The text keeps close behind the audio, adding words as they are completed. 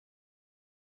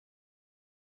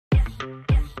Hi,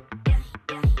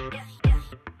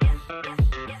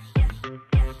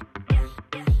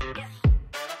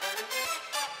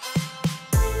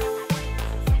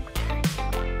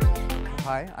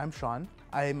 I'm Shawn.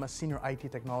 I'm a senior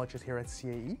IT technologist here at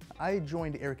CAE. I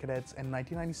joined Air Cadets in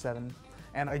 1997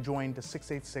 and I joined the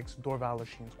 686 Dorval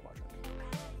Machine Squadron.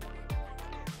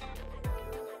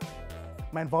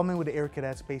 My involvement with the Air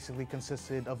Cadets basically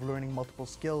consisted of learning multiple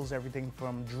skills, everything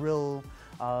from drill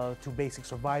to basic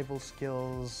survival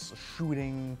skills,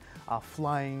 shooting,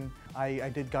 flying.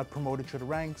 I got promoted to the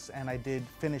ranks and I did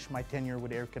finish my tenure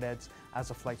with Air Cadets as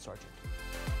a flight sergeant.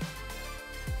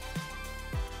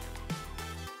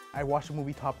 I watched the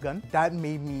movie Top Gun. That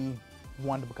made me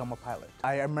want to become a pilot.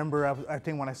 I remember, I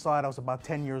think when I saw it, I was about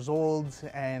 10 years old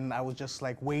and I was just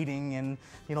like waiting and,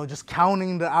 just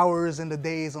counting the hours and the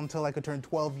days until I could turn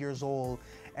 12 years old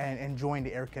and join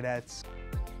the Air Cadets.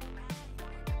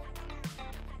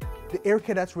 The Air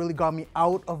Cadets really got me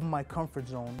out of my comfort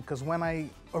zone because when I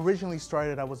originally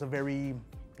started, I was a very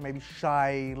maybe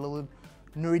shy,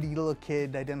 nerdy little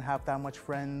kid. I didn't have that much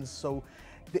friends. So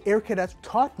the Air Cadets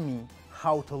taught me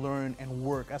how to learn and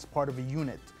work as part of a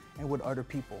unit and with other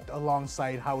people,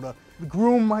 alongside how to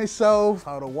groom myself,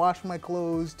 how to wash my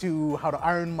clothes, to how to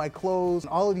iron my clothes.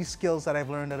 All of these skills that I've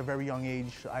learned at a very young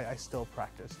age, I still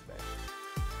practice today.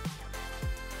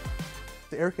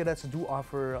 The Air Cadets do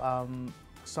offer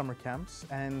summer camps,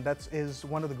 and that is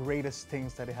one of the greatest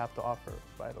things that they have to offer,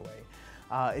 by the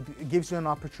way. It gives you an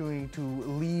opportunity to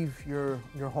leave your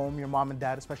home, your mom and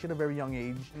dad, especially at a very young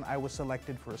age. And I was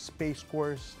selected for a space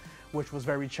course, which was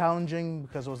very challenging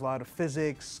because there was a lot of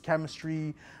physics,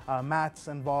 chemistry, maths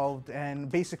involved, and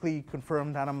basically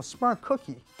confirmed that I'm a smart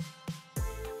cookie.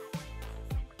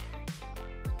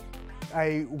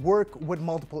 I work with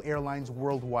multiple airlines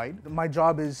worldwide. My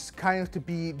job is kind of to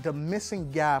be the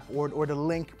missing gap or the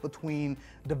link between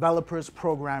developers,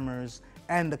 programmers,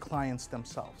 and the clients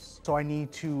themselves. So I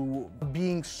need to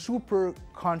being super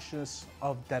conscious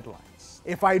of deadlines.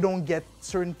 If I don't get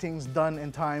certain things done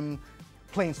in time,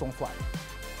 planes don't fly.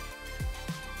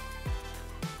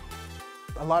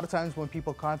 A lot of times when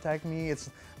people contact me, it's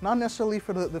not necessarily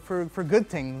for good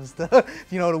things,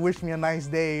 to wish me a nice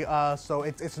day. So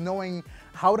it's knowing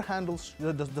how to handle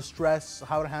the stress,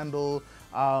 how to handle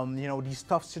these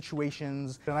tough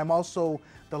situations. And I'm also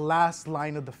the last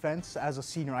line of defense as a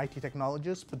senior IT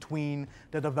technologist between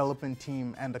the development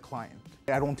team and the client.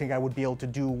 I don't think I would be able to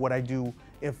do what I do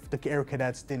if the Air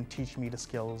Cadets didn't teach me the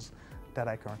skills that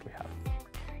I currently have.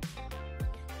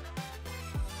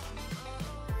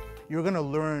 You're gonna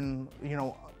learn,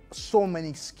 so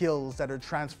many skills that are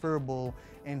transferable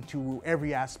into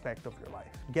every aspect of your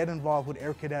life. Get involved with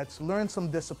Air Cadets, learn some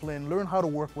discipline, learn how to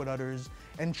work with others,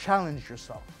 and challenge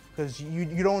yourself. Because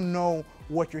you don't know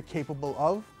what you're capable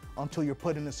of until you're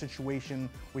put in a situation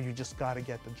where you just gotta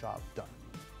get the job done.